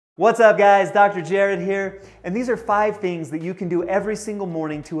What's up guys, Dr. Jared here, and these are 5 things that you can do every single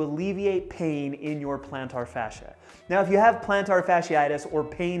morning to alleviate pain in your plantar fascia. Now if you have plantar fasciitis or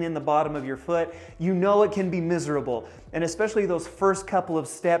pain in the bottom of your foot, you know it can be miserable, and especially those first couple of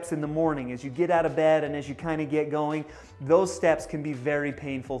steps in the morning as you get out of bed and as you kind of get going, those steps can be very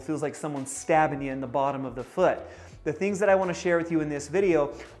painful. It feels like someone's stabbing you in the bottom of the foot. The things that I want to share with you in this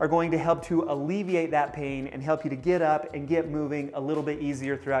video are going to help to alleviate that pain and help you to get up and get moving a little bit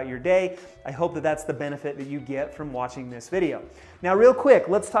easier throughout your day. I hope that that's the benefit that you get from watching this video. Now real quick,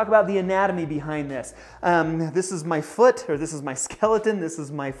 let's talk about the anatomy behind this. This is my foot, or this is my skeleton, this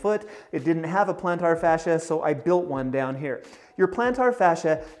is my foot. It didn't have a plantar fascia, so I built one down here. Your plantar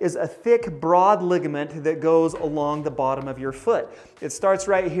fascia is a thick, broad ligament that goes along the bottom of your foot. It starts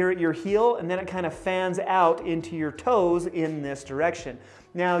right here at your heel, and then it kind of fans out into your toes in this direction.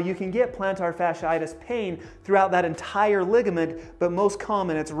 Now, you can get plantar fasciitis pain throughout that entire ligament, but most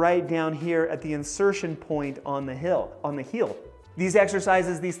common, it's right down here at the insertion point on the heel. These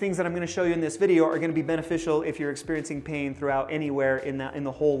exercises, these things that I'm going to show you in this video are going to be beneficial if you're experiencing pain throughout anywhere in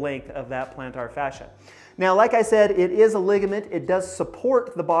the whole length of that plantar fascia. Now, like I said, it is a ligament. It does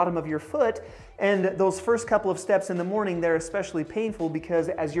support the bottom of your foot, and those first couple of steps in the morning, they're especially painful because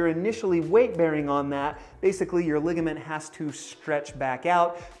as you're initially weight bearing on that, basically your ligament has to stretch back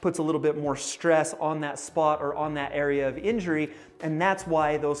out, puts a little bit more stress on that spot or on that area of injury, and that's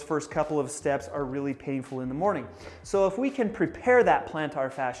why those first couple of steps are really painful in the morning. So if we can prepare that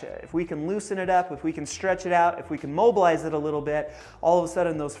plantar fascia, if we can loosen it up, if we can stretch it out, if we can mobilize it a little bit, all of a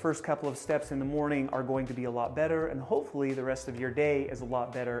sudden those first couple of steps in the morning are going to be a lot better, and hopefully the rest of your day is a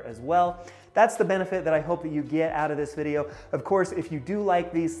lot better as well. That's the benefit that I hope that you get out of this video. Of course, if you do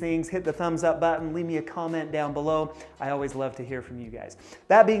like these things, hit the thumbs up button, leave me a comment down below. I always love to hear from you guys.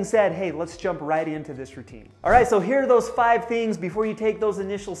 That being said, hey, let's jump right into this routine. All right, so here are those 5 things before you take those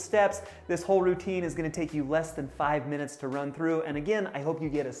initial steps. This whole routine is going to take you less than 5 minutes to run through, and again, I hope you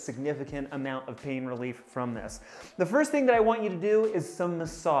get a significant amount of pain relief from this. The first thing that I want you to do is some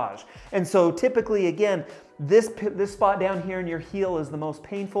massage. And so typically, again, this spot down here in your heel is the most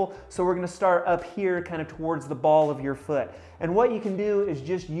painful, so we're going to start up here kind of towards the ball of your foot. And what you can do is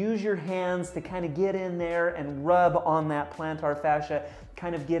just use your hands to kind of get in there and rub on that plantar fascia,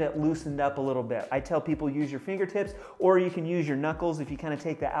 kind of get it loosened up a little bit. I tell people use your fingertips, or you can use your knuckles if you kind of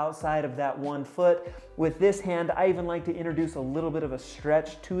take the outside of that one foot. With this hand, I even like to introduce a little bit of a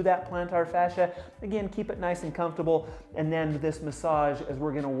stretch to that plantar fascia. Again, keep it nice and comfortable, and then this massage as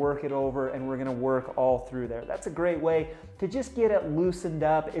we're going to work it over and we're going to work all through there. That's a great way to just get it loosened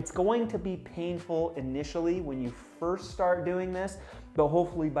up. It's going to be painful initially when you first start doing this, but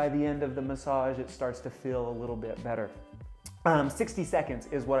hopefully by the end of the massage it starts to feel a little bit better. 60 seconds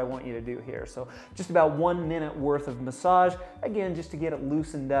is what I want you to do here. So just about 1 minute worth of massage, again, just to get it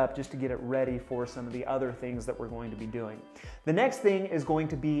loosened up, just to get it ready for some of the other things that we're going to be doing. The next thing is going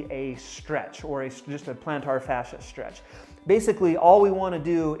to be a stretch, or just a plantar fascia stretch. Basically, all we want to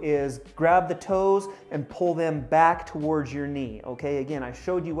do is grab the toes and pull them back towards your knee, okay? Again, I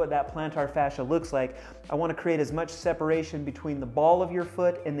showed you what that plantar fascia looks like. I want to create as much separation between the ball of your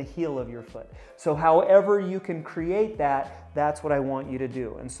foot and the heel of your foot. So however you can create that, that's what I want you to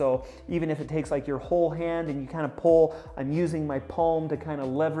do. And so even if it takes like your whole hand and you kind of pull, I'm using my palm to kind of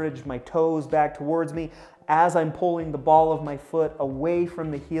leverage my toes back towards me as I'm pulling the ball of my foot away from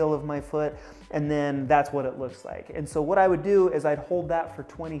the heel of my foot, and then that's what it looks like. And so what I would do is I'd hold that for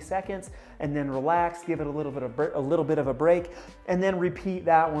 20 seconds and then relax, give it a little bit of a break, and then repeat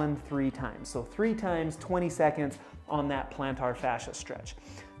that one 3 times. So 3 times, 20 seconds on that plantar fascia stretch.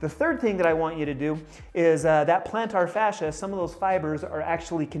 The third thing that I want you to do is that plantar fascia, some of those fibers are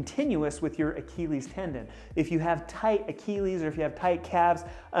actually continuous with your Achilles tendon. If you have tight Achilles or if you have tight calves,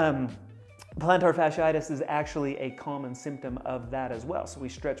 plantar fasciitis is actually a common symptom of that as well. So we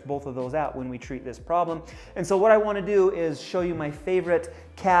stretch both of those out when we treat this problem. And so what I want to do is show you my favorite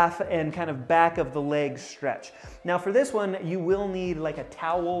calf and kind of back of the leg stretch. Now for this one, you will need like a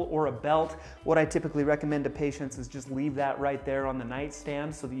towel or a belt. What I typically recommend to patients is just leave that right there on the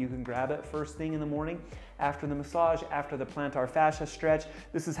nightstand so that you can grab it first thing in the morning. After the massage, after the plantar fascia stretch,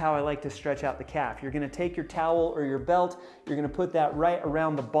 this is how I like to stretch out the calf. You're going to take your towel or your belt, you're going to put that right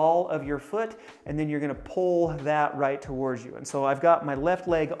around the ball of your foot, and then you're going to pull that right towards you. And so I've got my left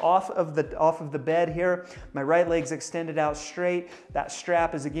leg off of the bed here, my right leg's extended out straight, that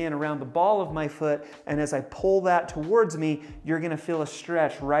strap is again around the ball of my foot, and as I pull that towards me, you're going to feel a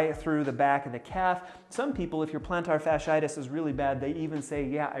stretch right through the back of the calf. Some people, if your plantar fasciitis is really bad, they even say,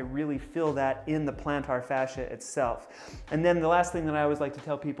 yeah, I really feel that in the plantar fascia itself. And then the last thing that I always like to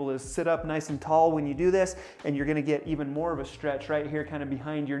tell people is sit up nice and tall when you do this, and you're gonna get even more of a stretch right here, kind of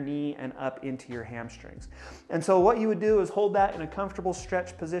behind your knee and up into your hamstrings. And so what you would do is hold that in a comfortable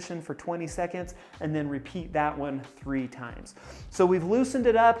stretch position for 20 seconds, and then repeat that one 3 times. So we've loosened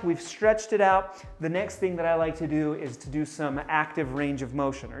it up, we've stretched it out. The next thing that I like to do is to do some active range of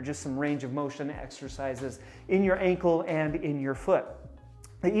motion, or just some range of motion exercises in your ankle and in your foot.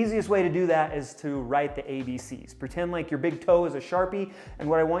 The easiest way to do that is to write the ABCs. Pretend like your big toe is a Sharpie, and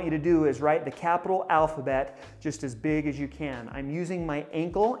what I want you to do is write the capital alphabet just as big as you can. I'm using my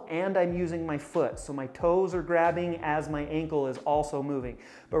ankle and I'm using my foot, so my toes are grabbing as my ankle is also moving.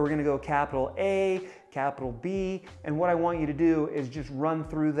 But we're gonna go capital A, capital B, and what I want you to do is just run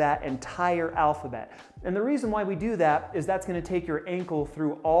through that entire alphabet. And the reason why we do that is that's gonna take your ankle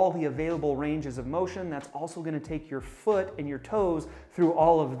through all the available ranges of motion. That's also gonna take your foot and your toes through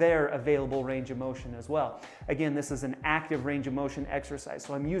all of their available range of motion as well. Again, this is an active range of motion exercise,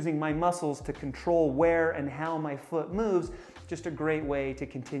 so I'm using my muscles to control where and how my foot moves. Just a great way to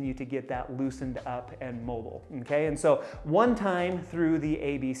continue to get that loosened up and mobile, okay? And so one time through the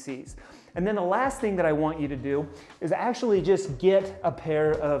ABCs. And then the last thing that I want you to do is actually just get a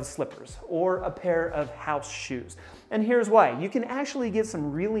pair of slippers or a pair of house shoes. And here's why. You can actually get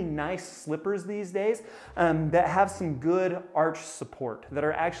some really nice slippers these days that have some good arch support, that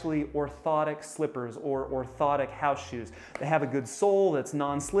are actually orthotic slippers or orthotic house shoes. They have a good sole that's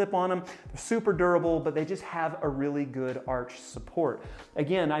non-slip on them. They're super durable, but they just have a really good arch support.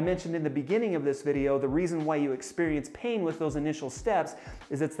 Again, I mentioned in the beginning of this video, the reason why you experience pain with those initial steps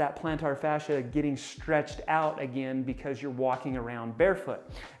is it's that plantar fascia getting stretched out again because you're walking around barefoot.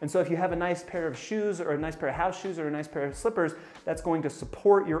 And so if you have a nice pair of shoes or a nice pair of house shoes or a nice pair of slippers, that's going to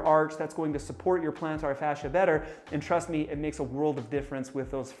support your arch, that's going to support your plantar fascia better, and trust me, it makes a world of difference with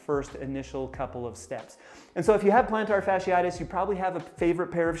those first initial couple of steps. And so if you have plantar fasciitis, you probably have a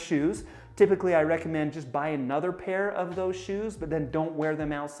favorite pair of shoes. Typically, I recommend just buy another pair of those shoes, but then don't wear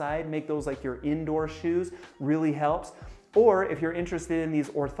them outside. Make those like your indoor shoes, really helps. Or if you're interested in these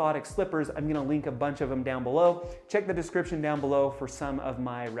orthotic slippers, I'm gonna link a bunch of them down below. Check the description down below for some of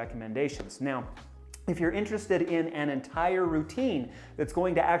my recommendations. Now, if you're interested in an entire routine that's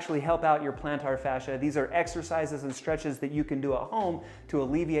going to actually help out your plantar fascia, these are exercises and stretches that you can do at home to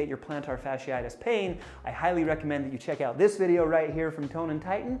alleviate your plantar fasciitis pain. I highly recommend that you check out this video right here from Tone and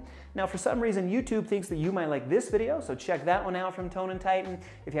Tighten. Now, for some reason, YouTube thinks that you might like this video, so check that one out from Tone and Tighten.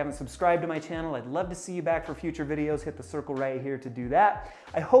 If you haven't subscribed to my channel, I'd love to see you back for future videos. Hit the circle right here to do that.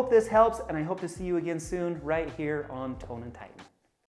 I hope this helps, and I hope to see you again soon right here on Tone and Tighten.